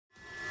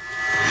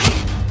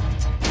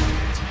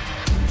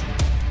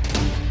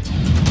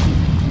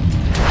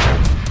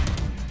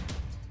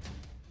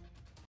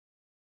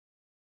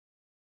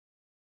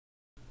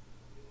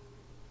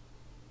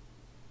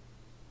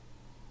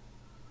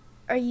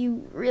Are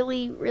you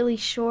really, really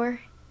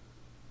sure?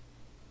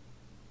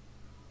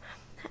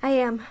 I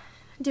am.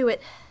 Do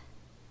it.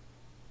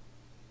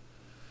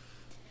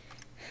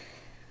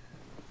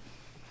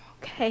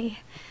 Okay.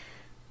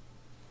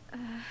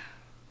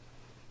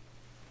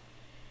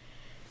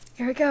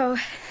 Here we go.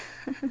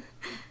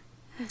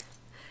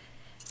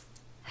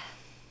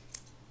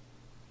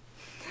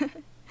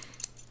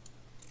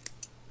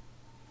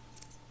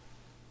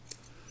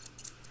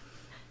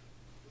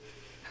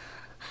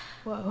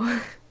 Whoa.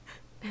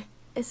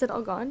 Is it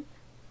all gone?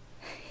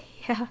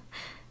 Yeah.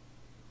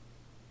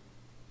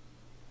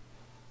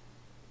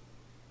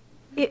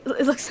 It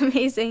looks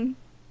amazing.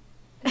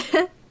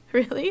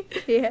 Really?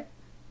 Yeah.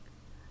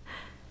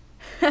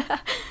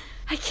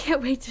 I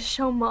can't wait to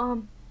show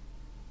Mom.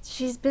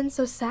 She's been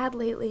so sad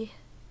lately.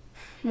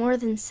 More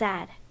than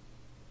sad.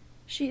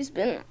 She's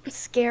been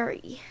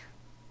scary.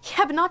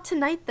 Yeah, but not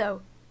tonight,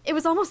 though. It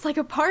was almost like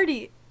a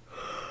party.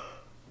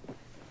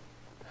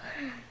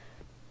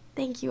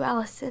 Thank you,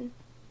 Alyson.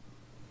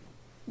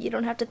 You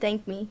don't have to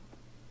thank me.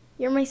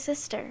 You're my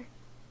sister.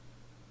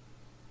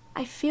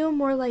 I feel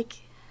more like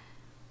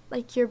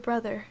your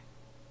brother.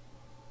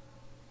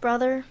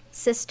 Brother,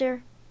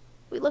 sister,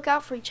 we look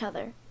out for each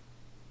other.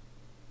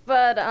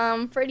 But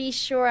I'm pretty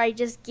sure I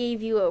just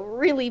gave you a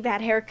really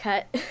bad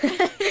haircut.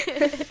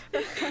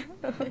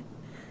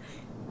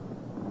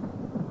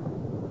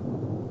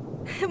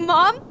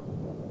 Mom?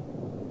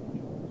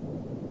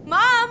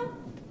 Mom?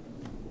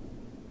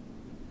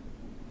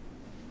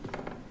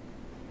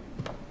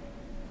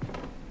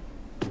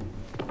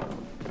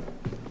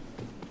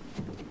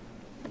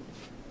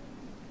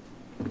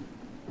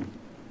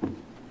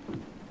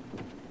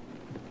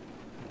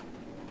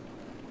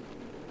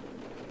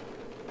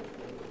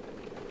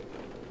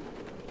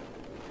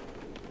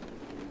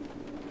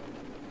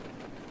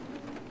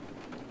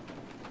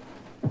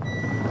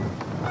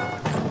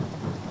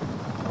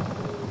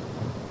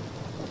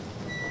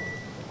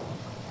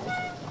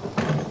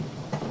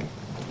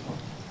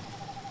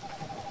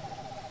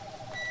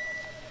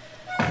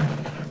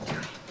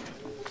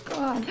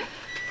 God.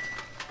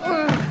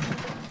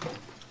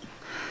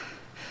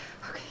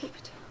 Okay,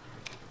 but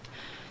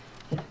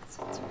it's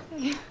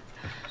okay.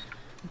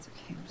 It's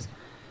okay. I'm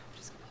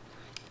just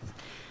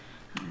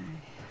gonna.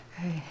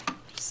 Okay.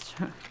 Just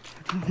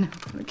checking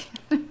out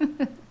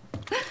again.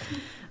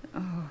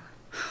 Oh.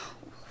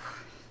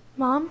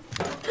 Mom?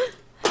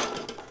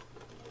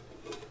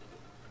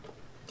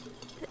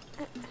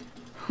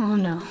 Oh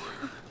no.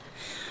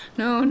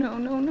 No, no,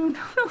 no, no, no,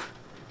 no.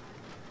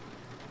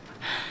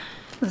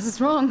 This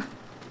is wrong.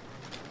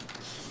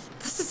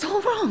 This is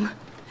all wrong.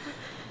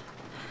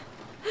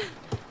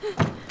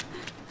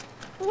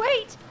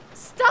 Wait!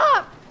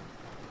 Stop!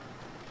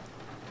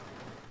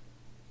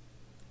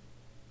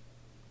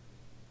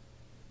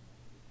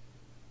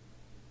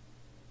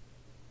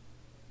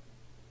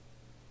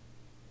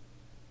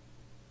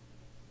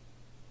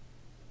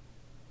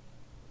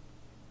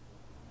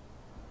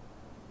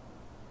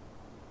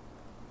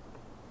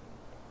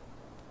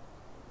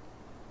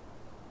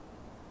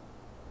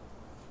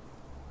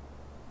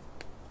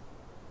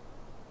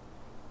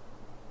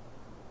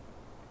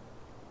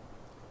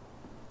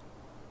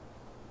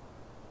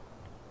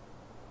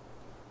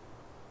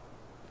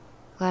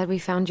 Glad we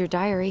found your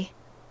diary.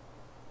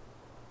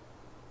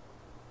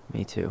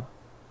 Me too.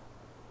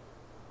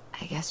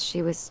 I guess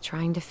she was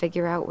trying to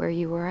figure out where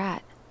you were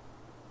at.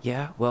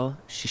 Yeah, well,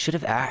 she should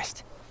have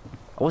asked.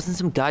 I wasn't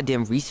some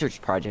goddamn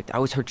research project. I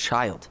was her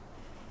child.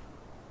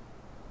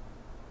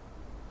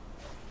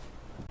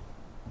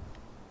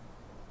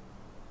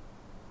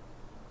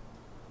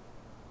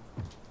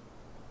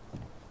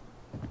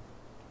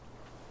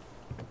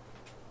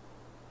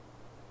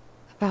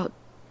 About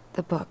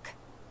the book.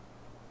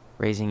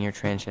 Raising your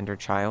transgender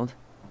child?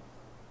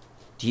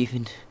 Do you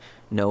even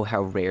know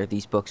how rare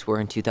these books were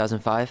in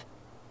 2005?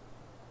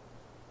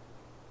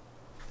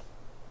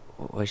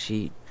 Was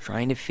she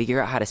trying to figure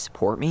out how to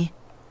support me?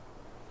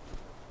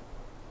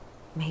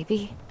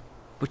 Maybe.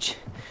 But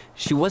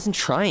she wasn't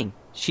trying.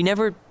 She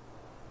never...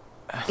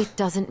 It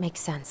doesn't make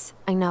sense.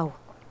 I know.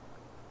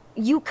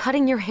 You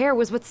cutting your hair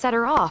was what set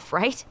her off,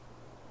 right?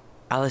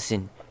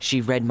 Alyson, she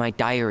read my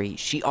diary.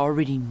 She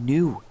already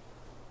knew.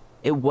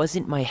 It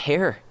wasn't my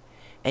hair.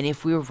 And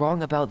if we were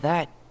wrong about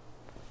that...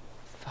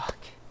 Fuck.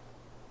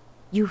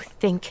 You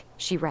think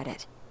she read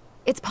it.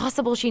 It's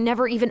possible she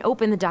never even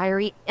opened the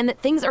diary, and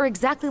that things are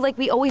exactly like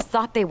we always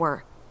thought they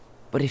were.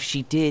 But if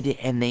she did,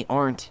 and they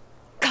aren't...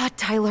 God,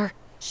 Tyler.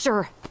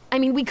 Sure. I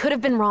mean, we could have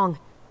been wrong.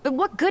 But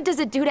what good does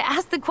it do to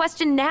ask the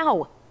question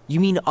now? You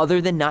mean other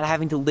than not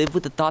having to live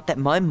with the thought that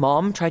my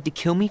mom tried to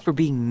kill me for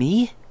being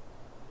me?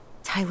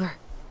 Tyler,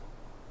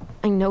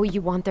 I know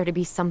you want there to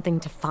be something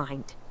to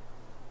find.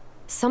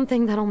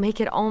 Something that'll make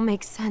it all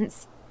make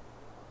sense.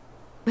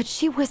 But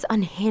she was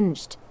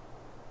unhinged.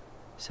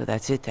 So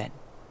that's it then.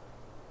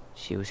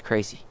 She was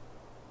crazy.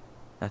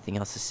 Nothing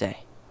else to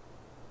say.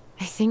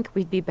 I think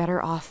we'd be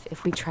better off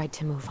if we tried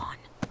to move on.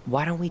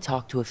 Why don't we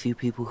talk to a few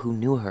people who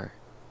knew her?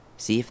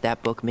 See if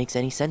that book makes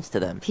any sense to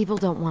them. People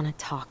don't want to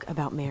talk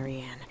about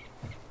Marianne.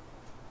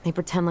 They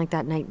pretend like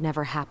that night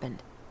never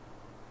happened.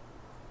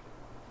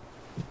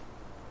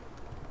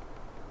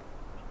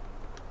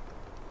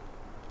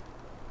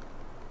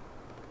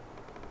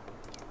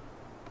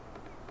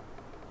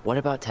 What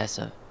about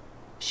Tessa?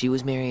 She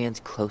was Marianne's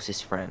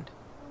closest friend.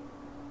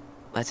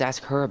 Let's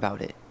ask her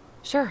about it.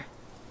 Sure.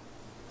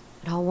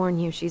 But I'll warn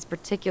you, she's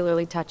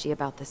particularly touchy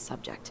about this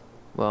subject.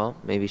 Well,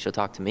 maybe she'll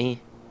talk to me.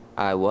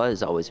 I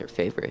was always her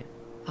favorite.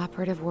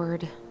 Operative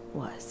word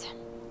was.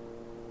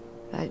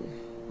 But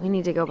we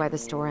need to go by the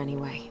store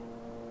anyway,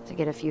 to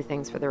get a few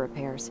things for the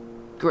repairs.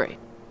 Great.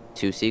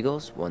 2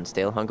 seagulls, 1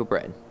 stale hunk of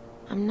bread.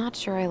 I'm not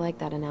sure I like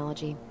that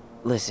analogy.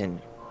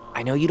 Listen,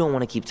 I know you don't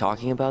want to keep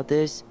talking about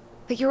this.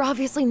 But you're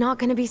obviously not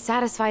going to be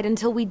satisfied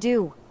until we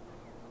do.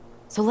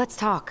 So let's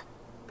talk.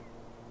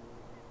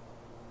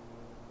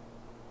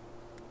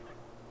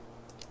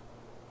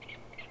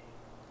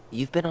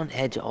 You've been on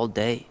edge all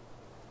day.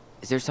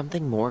 Is there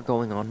something more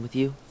going on with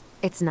you?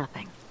 It's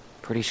nothing.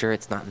 Pretty sure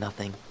it's not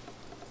nothing.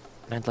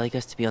 And I'd like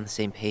us to be on the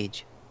same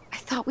page. I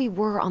thought we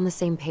were on the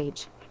same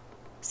page.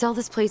 Sell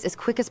this place as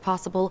quick as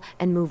possible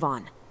and move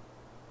on.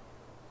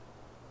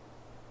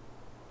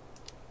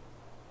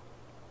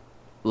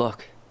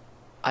 Look,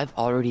 I've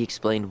already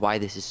explained why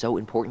this is so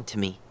important to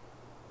me.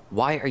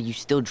 Why are you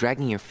still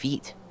dragging your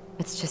feet?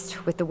 It's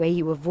just with the way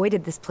you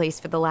avoided this place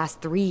for the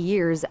last 3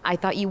 years, I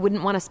thought you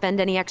wouldn't want to spend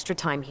any extra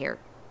time here.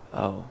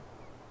 Oh.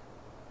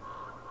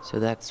 So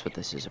that's what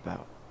this is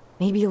about.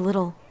 Maybe a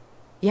little.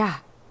 Yeah.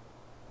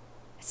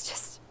 It's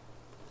just...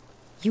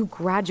 You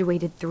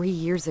graduated 3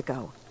 years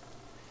ago.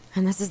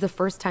 And this is the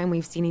first time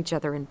we've seen each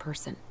other in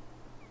person.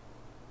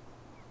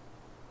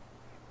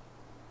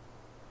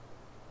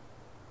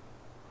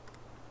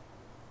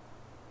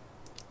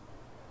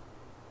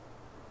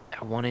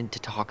 I wanted to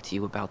talk to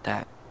you about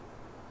that,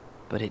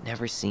 but it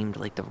never seemed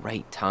like the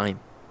right time.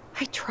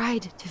 I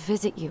tried to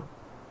visit you.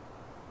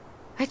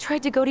 I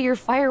tried to go to your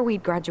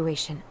fireweed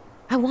graduation.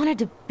 I wanted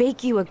to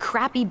bake you a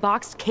crappy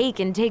boxed cake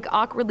and take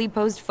awkwardly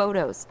posed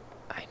photos.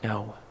 I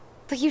know.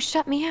 But you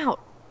shut me out.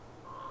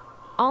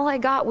 All I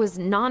got was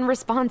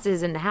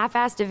non-responses and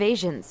half-assed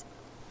evasions.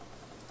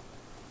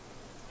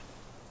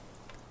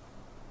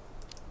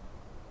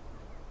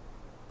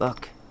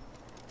 Look,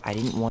 I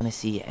didn't want to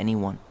see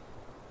anyone.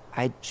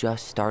 I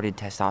just started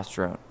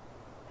testosterone.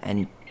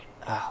 And,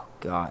 oh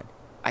god,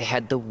 I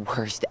had the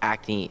worst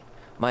acne.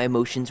 My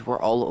emotions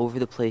were all over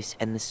the place,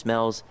 and the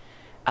smells...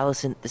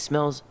 Alyson, the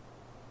smells...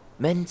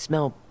 Men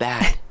smell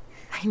bad.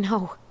 I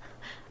know.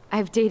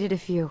 I've dated a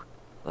few.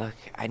 Look,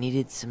 I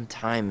needed some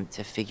time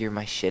to figure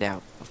my shit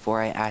out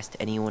before I asked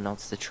anyone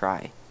else to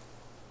try.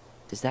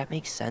 Does that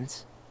make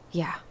sense?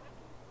 Yeah.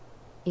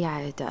 Yeah,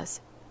 it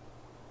does.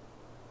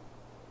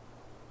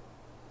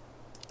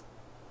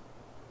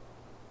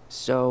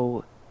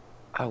 So,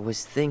 I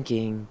was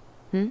thinking...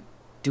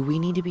 Do we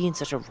need to be in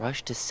such a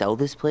rush to sell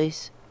this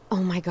place?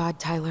 Oh my god,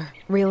 Tyler.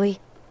 Really?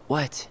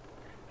 What?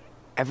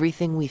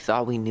 Everything we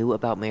thought we knew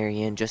about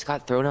Marianne just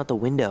got thrown out the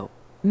window.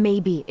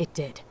 Maybe it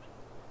did.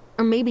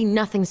 Or maybe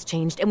nothing's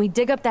changed and we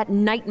dig up that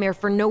nightmare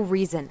for no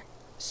reason.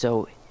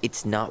 So,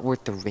 it's not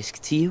worth the risk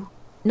to you?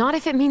 Not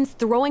if it means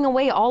throwing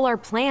away all our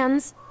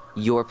plans.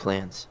 Your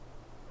plans.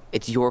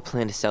 It's your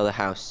plan to sell the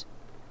house.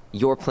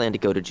 Your plan to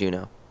go to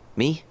Juneau.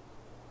 Me?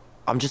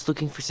 I'm just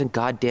looking for some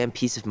goddamn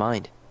peace of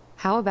mind.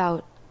 How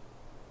about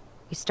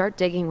we start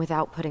digging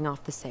without putting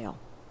off the sale?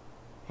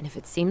 And if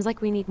it seems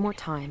like we need more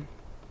time,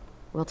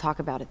 we'll talk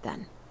about it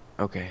then.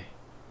 Okay.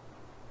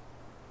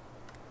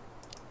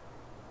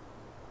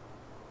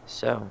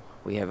 So,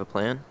 we have a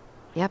plan?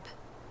 Yep.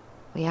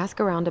 We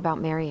ask around about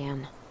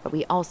Marianne, but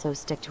we also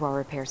stick to our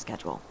repair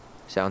schedule.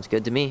 Sounds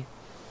good to me.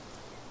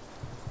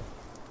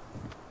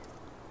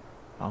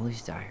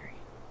 Ollie's diary.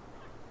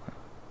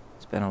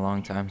 It's been a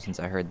long time since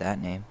I heard that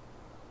name.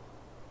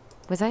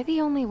 Was I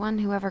the only one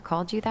who ever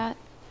called you that?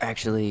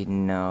 Actually,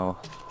 no.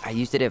 I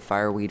used it at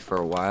Fireweed for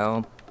a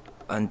while,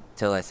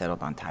 until I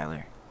settled on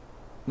Tyler.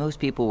 Most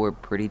people were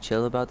pretty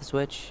chill about the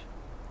switch.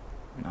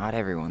 Not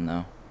everyone,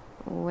 though.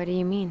 What do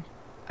you mean?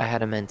 I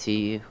had a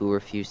mentee who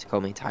refused to call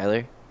me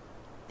Tyler.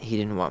 He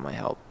didn't want my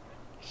help.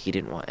 He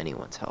didn't want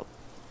anyone's help.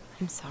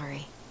 I'm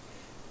sorry.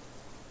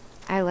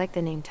 I like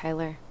the name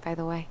Tyler, by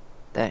the way.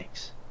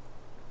 Thanks.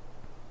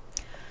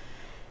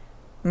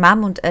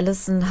 Mom und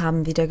Alyson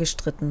haben wieder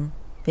gestritten.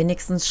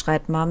 Wenigstens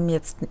schreit Mom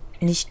jetzt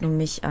nicht nur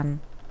mich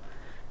an.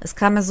 Es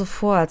kam mir so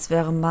vor, als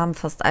wäre Mom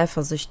fast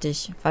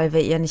eifersüchtig, weil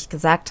wir ihr nicht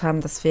gesagt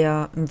haben, dass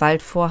wir im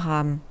Wald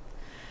vorhaben.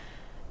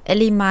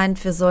 Ellie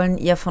meint, wir sollen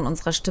ihr von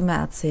unserer Stimme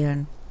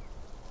erzählen.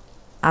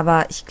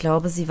 Aber ich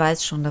glaube, sie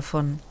weiß schon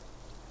davon.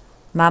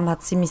 Mom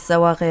hat ziemlich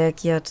sauer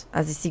reagiert,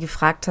 als ich sie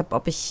gefragt habe,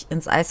 ob ich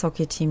ins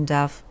Eishockey-Team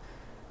darf.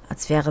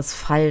 Als wäre es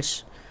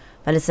falsch,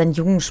 weil es ein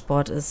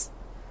Jungensport ist.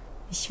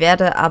 Ich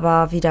werde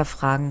aber wieder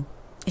fragen.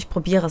 Ich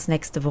probiere es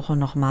nächste Woche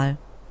nochmal.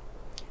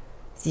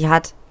 Sie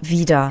hat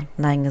wieder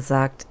Nein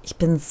gesagt. Ich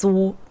bin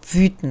so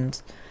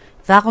wütend.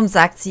 Warum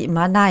sagt sie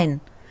immer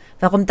Nein?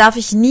 Warum darf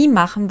ich nie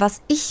machen,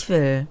 was ich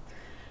will?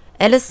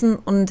 Alyson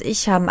und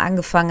ich haben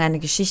angefangen, eine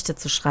Geschichte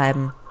zu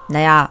schreiben.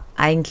 Naja,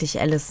 eigentlich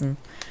Alyson.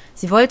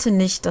 Sie wollte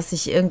nicht, dass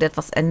sich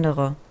irgendetwas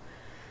ändere.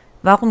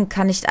 Warum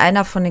kann nicht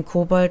einer von den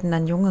Kobolden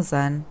ein Junge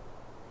sein?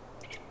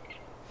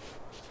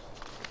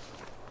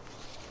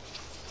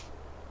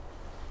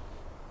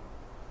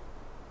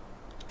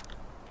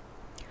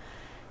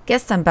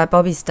 Gestern bei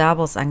Bobby Star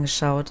Wars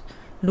angeschaut.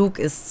 Luke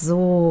ist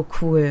so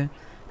cool.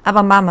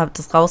 Aber Mama hat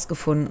es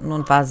rausgefunden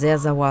und war sehr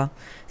sauer.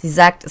 Sie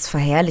sagt, es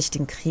verherrlicht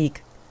den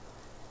Krieg.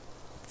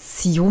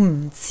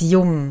 Zium,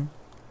 Zium.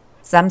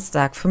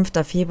 Samstag, 5.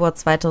 Februar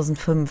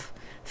 2005.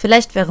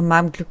 Vielleicht wäre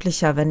Mom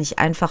glücklicher, wenn ich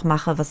einfach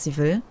mache, was sie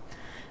will.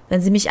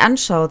 Wenn sie mich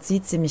anschaut,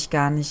 sieht sie mich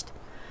gar nicht.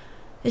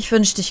 Ich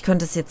wünschte, ich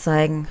könnte es ihr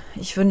zeigen.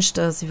 Ich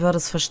wünschte, sie würde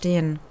es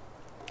verstehen.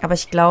 Aber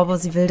ich glaube,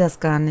 sie will das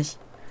gar nicht.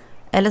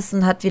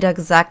 Alyson hat wieder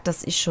gesagt,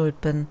 dass ich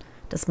schuld bin,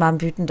 dass Mom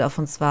wütend auf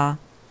uns war.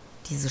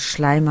 Diese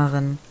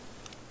Schleimerin.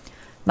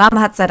 Mom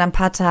hat seit ein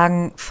paar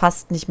Tagen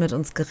fast nicht mit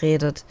uns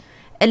geredet.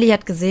 Ellie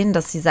hat gesehen,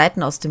 dass sie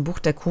Seiten aus dem Buch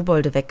der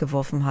Kobolde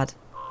weggeworfen hat.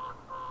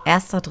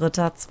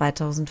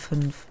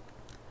 1.3.2005.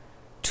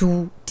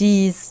 Tu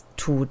dies,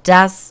 tu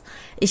das.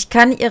 Ich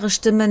kann ihre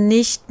Stimme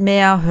nicht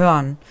mehr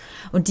hören.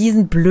 Und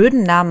diesen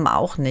blöden Namen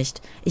auch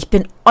nicht. Ich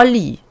bin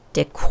Olli,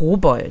 der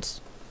Kobold.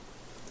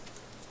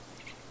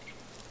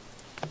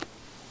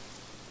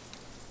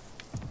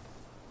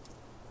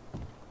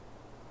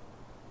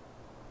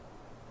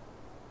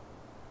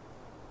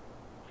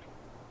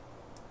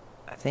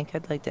 I think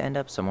I'd like to end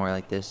up somewhere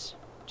like this,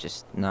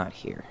 just not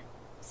here.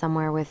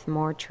 Somewhere with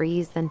more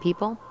trees than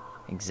people?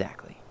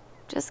 Exactly.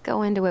 Just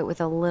go into it with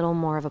a little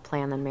more of a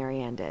plan than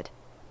Marianne did.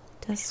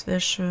 Das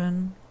wäre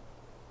schön.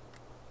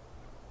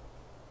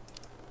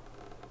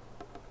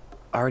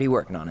 Already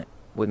working on it.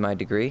 With my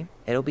degree,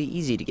 it'll be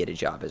easy to get a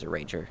job as a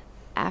ranger.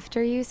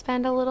 After you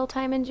spend a little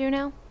time in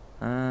Juneau?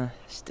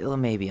 Still a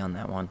maybe on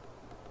that one.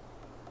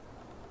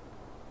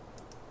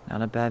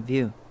 Not a bad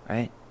view,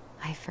 right?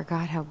 I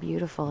forgot how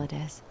beautiful it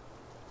is.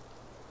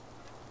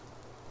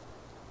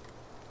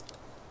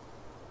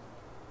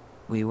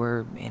 We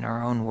were in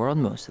our own world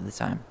most of the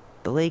time.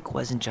 The lake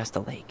wasn't just a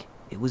lake.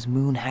 It was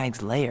Moon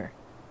Hag's lair.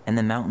 And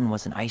the mountain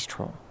was an ice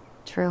troll.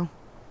 True.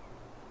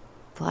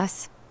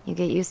 Plus, you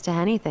get used to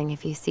anything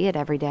if you see it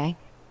every day.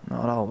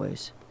 Not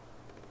always.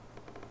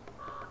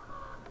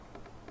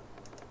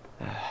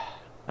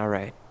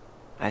 Alright.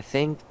 I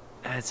think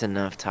that's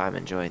enough time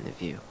enjoying the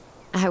view.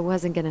 I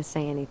wasn't gonna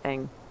say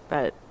anything,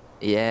 but...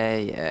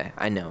 Yeah,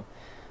 I know.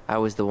 I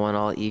was the one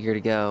all eager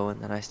to go,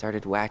 and then I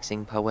started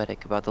waxing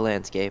poetic about the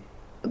landscape.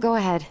 Go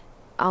ahead.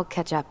 I'll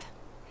catch up.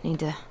 Need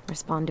to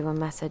respond to a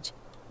message.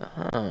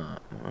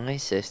 My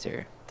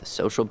sister, the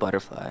social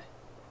butterfly.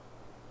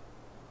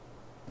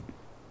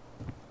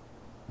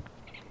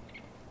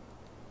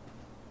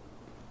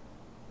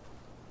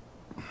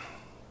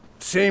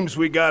 Seems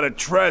we got a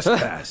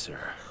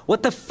trespasser.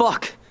 What the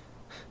fuck?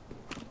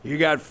 You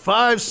got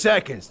 5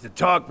 seconds to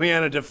talk me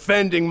into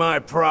defending my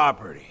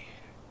property.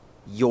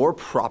 Your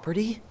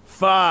property?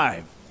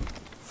 5,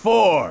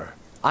 4.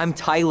 I'm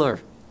Tyler.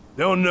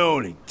 Don't know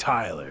any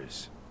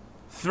Tylers.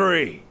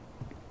 3,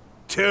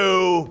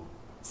 2.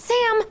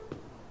 Sam!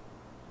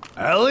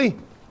 Ellie?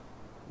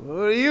 What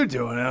are you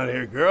doing out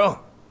here,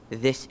 girl?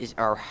 This is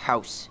our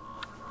house.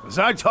 Was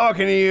I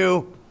talking to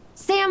you?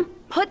 Sam,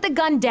 put the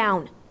gun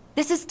down.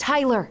 This is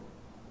Tyler.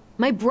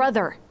 My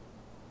brother.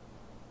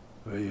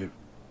 Well, your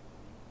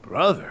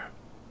brother?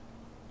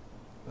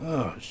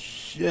 Oh,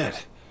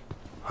 shit.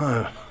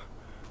 Huh.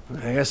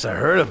 I guess I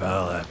heard about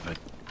all that, but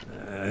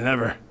I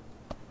never...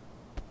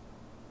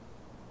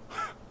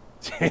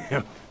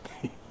 Damn,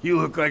 you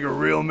look like a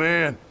real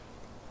man.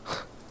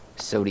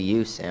 So do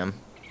you, Sam.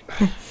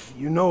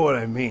 You know what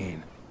I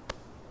mean.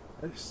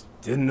 I just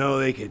didn't know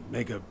they could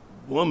make a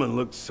woman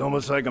look so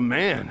much like a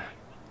man.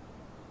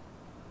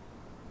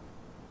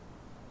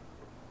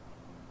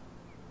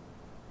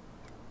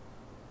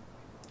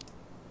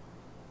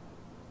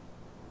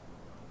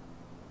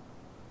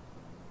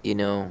 You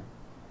know,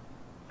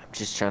 I'm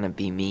just trying to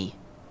be me.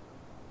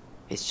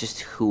 It's just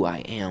who I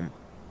am.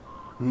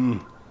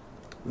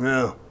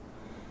 Well,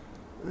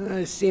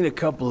 I've seen a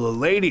couple of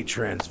lady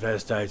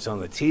transvestites on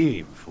the TV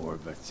before,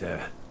 but,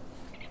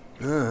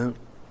 I've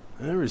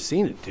never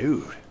seen a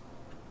dude.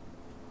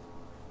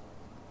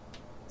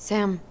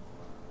 Sam,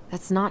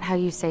 that's not how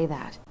you say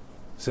that.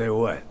 Say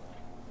what?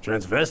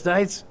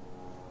 Transvestites?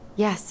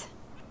 Yes.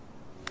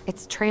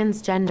 It's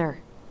transgender.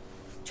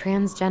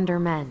 Transgender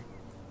men.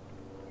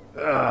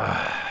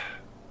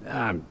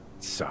 I'm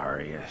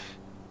sorry.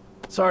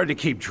 It's hard to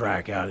keep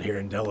track out here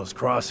in Delos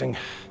Crossing.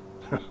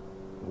 The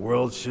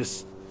world's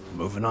just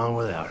moving on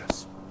without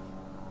us.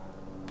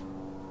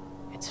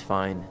 It's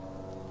fine.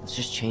 Let's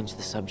just change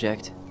the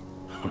subject.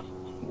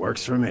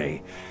 Works for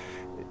me.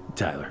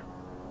 Tyler.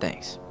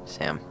 Thanks,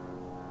 Sam.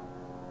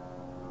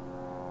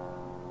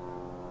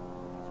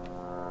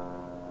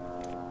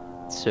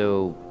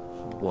 So,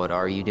 what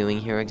are you doing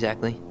here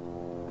exactly?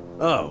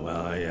 Oh,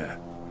 well,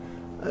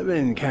 I've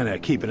been kind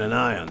of keeping an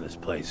eye on this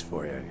place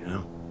for you, you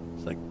know?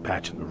 It's like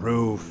patching the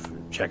roof,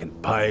 checking the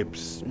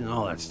pipes, you know,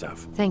 all that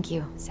stuff. Thank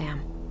you,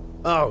 Sam.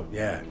 Oh,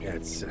 yeah,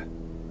 it's,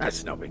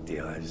 that's no big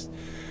deal. I just,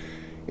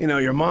 You know,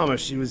 your mama,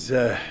 she was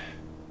a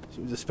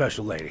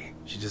special lady.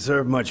 She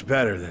deserved much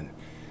better than,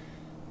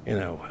 you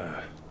know,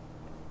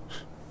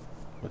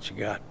 what you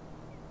got.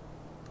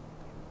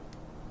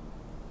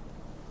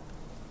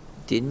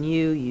 Didn't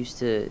you used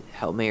to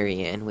help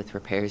Mary Ann with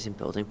repairs and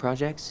building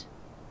projects?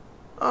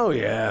 Oh,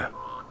 yeah.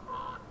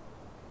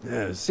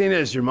 Yeah, seeing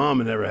as your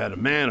mama never had a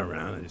man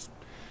around, I just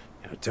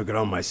took it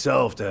on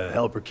myself to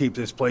help her keep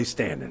this place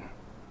standing.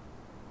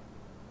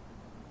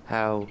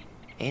 How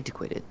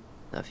antiquated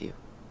of you.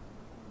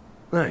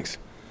 Thanks.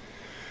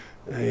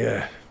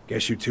 I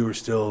guess you two are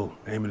still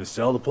aiming to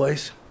sell the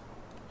place?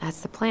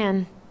 That's the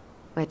plan.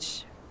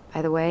 Which,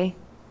 by the way,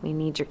 we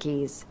need your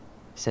keys.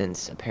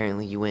 Since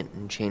apparently you went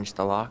and changed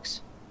the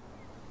locks?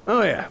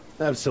 Oh yeah,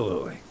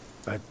 absolutely.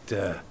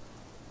 But,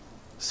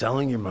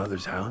 selling your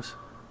mother's house?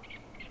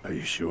 Are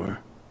you sure?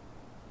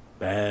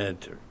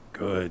 Bad or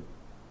good?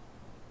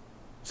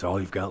 It's all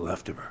you've got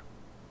left of her.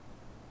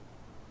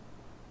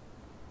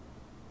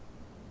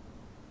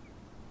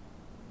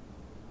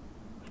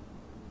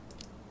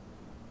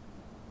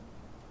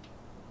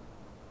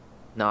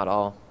 Not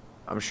all.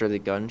 I'm sure the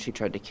gun she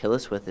tried to kill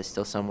us with is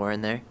still somewhere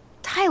in there.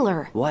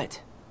 Tyler!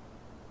 What?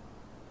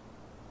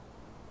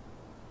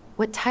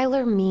 What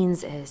Tyler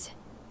means is,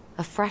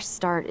 a fresh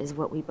start is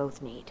what we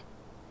both need.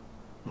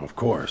 Of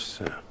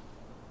course.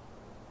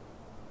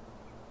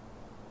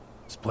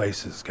 This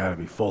place has got to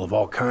be full of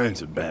all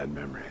kinds of bad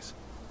memories.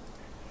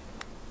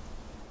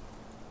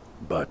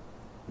 But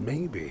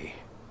maybe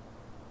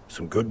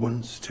some good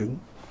ones, too?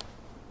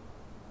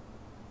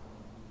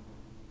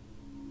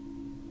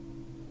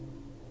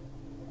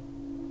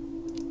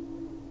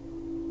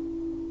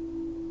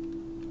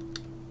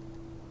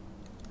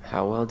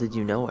 How well did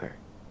you know her?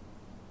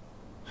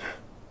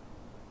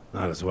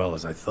 Not as well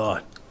as I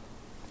thought.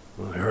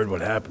 When I heard what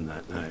happened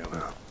that night,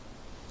 well,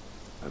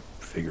 I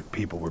figured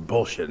people were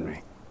bullshitting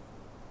me.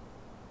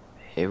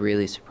 It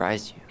really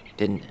surprised you,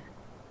 didn't it?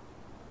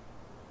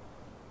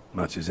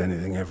 Much as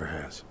anything ever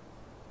has.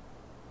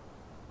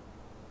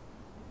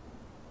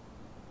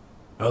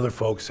 Other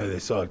folks say they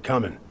saw it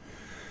coming.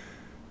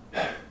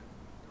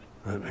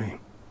 Not me.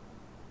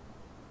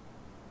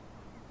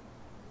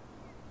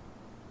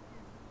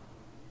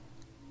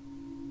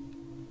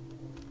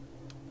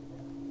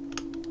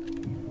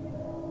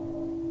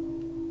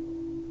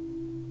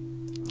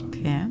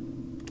 Okay.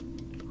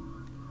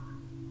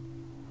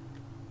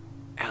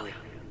 Allie,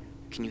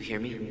 can you hear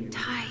me?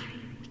 Ty,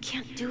 we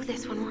can't do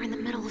this when we're in the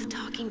middle of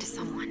talking to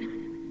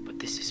someone. But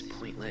this is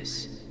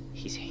pointless.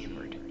 He's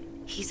hammered.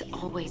 He's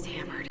always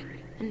hammered.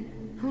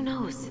 And who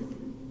knows?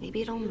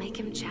 Maybe it'll make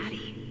him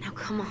chatty. Now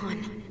come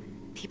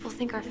on. People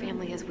think our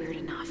family is weird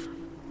enough.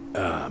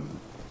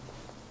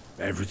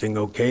 Everything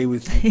okay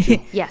with you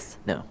two? Yes.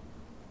 No.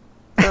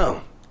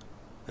 Oh.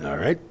 All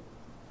right.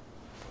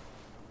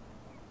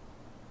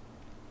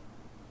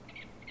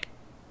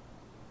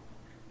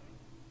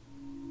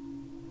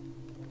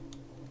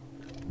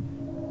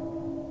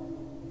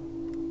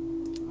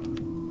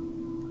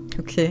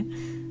 Okay.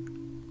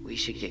 We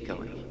should get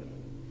going.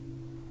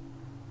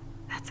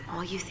 That's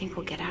all you think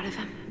we'll get out of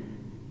him?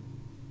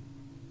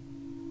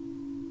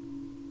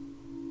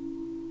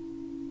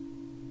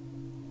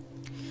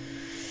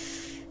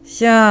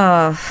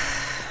 Ja.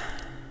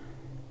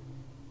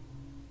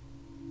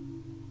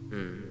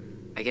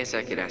 I guess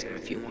I could ask him a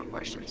few more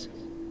questions.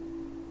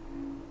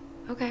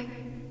 Okay.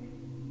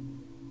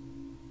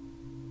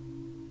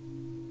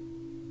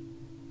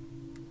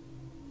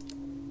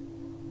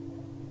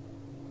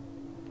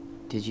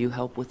 Did you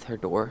help with her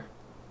door?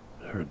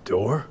 Her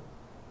door?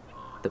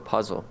 The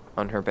puzzle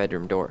on her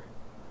bedroom door.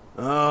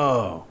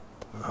 Oh.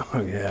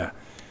 Oh, yeah.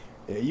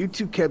 Yeah, you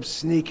two kept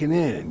sneaking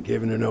in,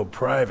 giving her no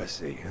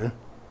privacy, huh?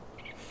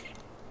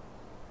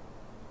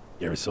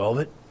 You ever solve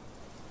it?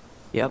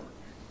 Yep.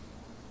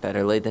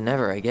 Better late than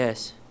never, I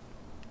guess.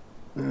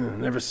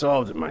 Never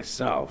solved it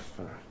myself.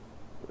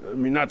 I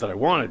mean, not that I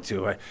wanted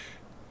to.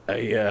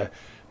 Naja.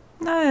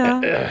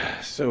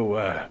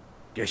 So,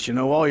 guess you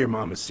know all your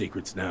mama's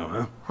secrets now,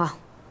 huh? Well,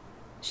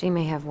 she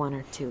may have one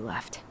or two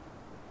left.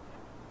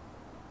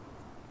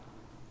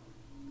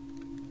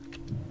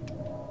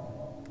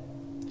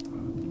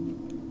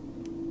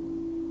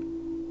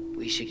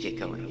 We should get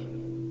going.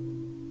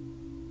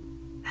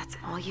 That's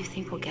all you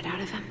think we'll get out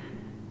of him?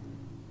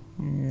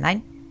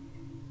 Nein.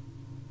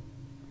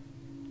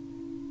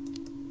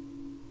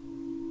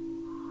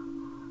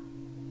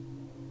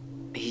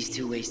 He's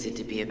too wasted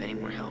to be of any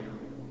more help.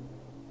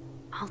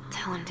 I'll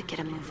tell him to get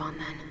a move on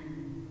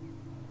then.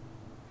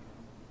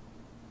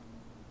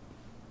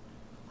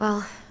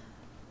 Well,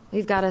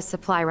 we've got a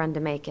supply run to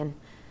make, and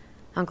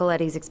Uncle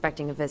Eddie's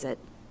expecting a visit.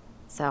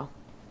 So.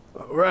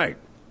 Right.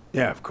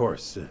 Yeah, of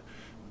course.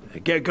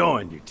 Get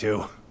going, you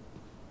two.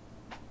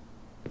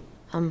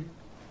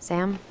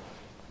 Sam?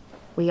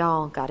 We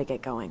all gotta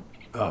get going.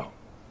 Oh.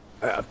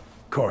 Of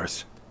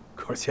course.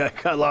 Of course, yeah,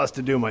 I got lots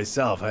to do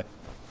myself.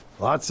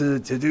 Lots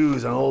of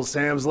to-dos on old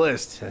Sam's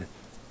list.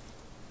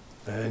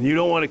 And you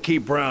don't want to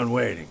keep Brown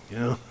waiting, you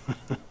know?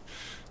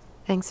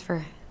 Thanks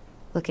for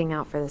looking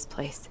out for this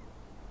place.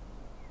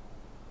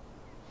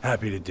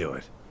 Happy to do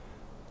it.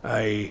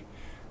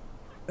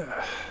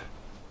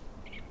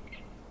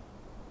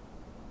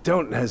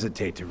 Don't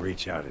hesitate to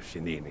reach out if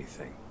you need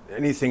anything.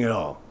 Anything at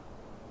all.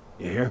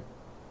 You hear?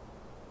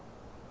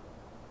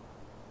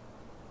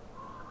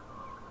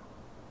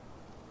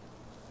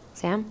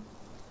 Sam?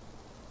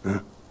 Huh?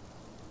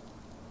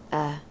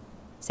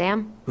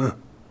 Sam? Huh?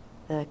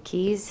 The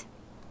keys?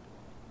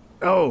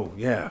 Oh,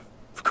 yeah.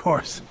 Of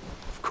course.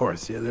 Of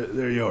course. Yeah,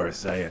 they're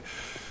yours.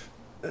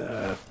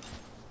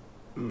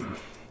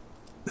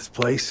 This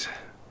place,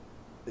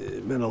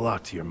 it meant a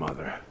lot to your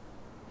mother.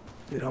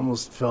 It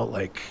almost felt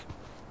like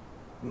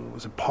it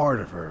was a part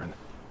of her, and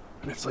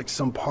it's like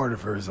some part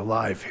of her is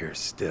alive here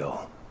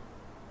still.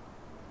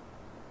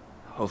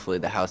 Hopefully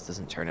the house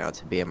doesn't turn out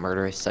to be a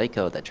murderous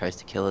psycho that tries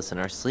to kill us in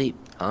our sleep,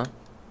 huh?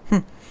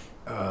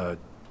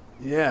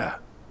 Yeah.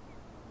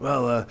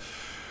 Well,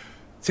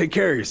 take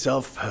care of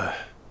yourself.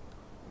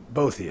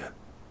 Both of you.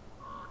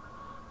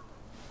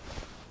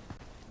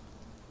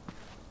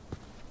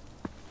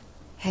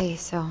 Hey,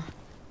 so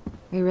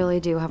we really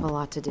do have a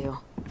lot to do.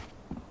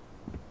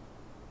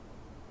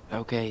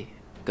 Okay,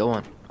 go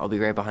on. I'll be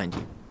right behind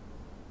you.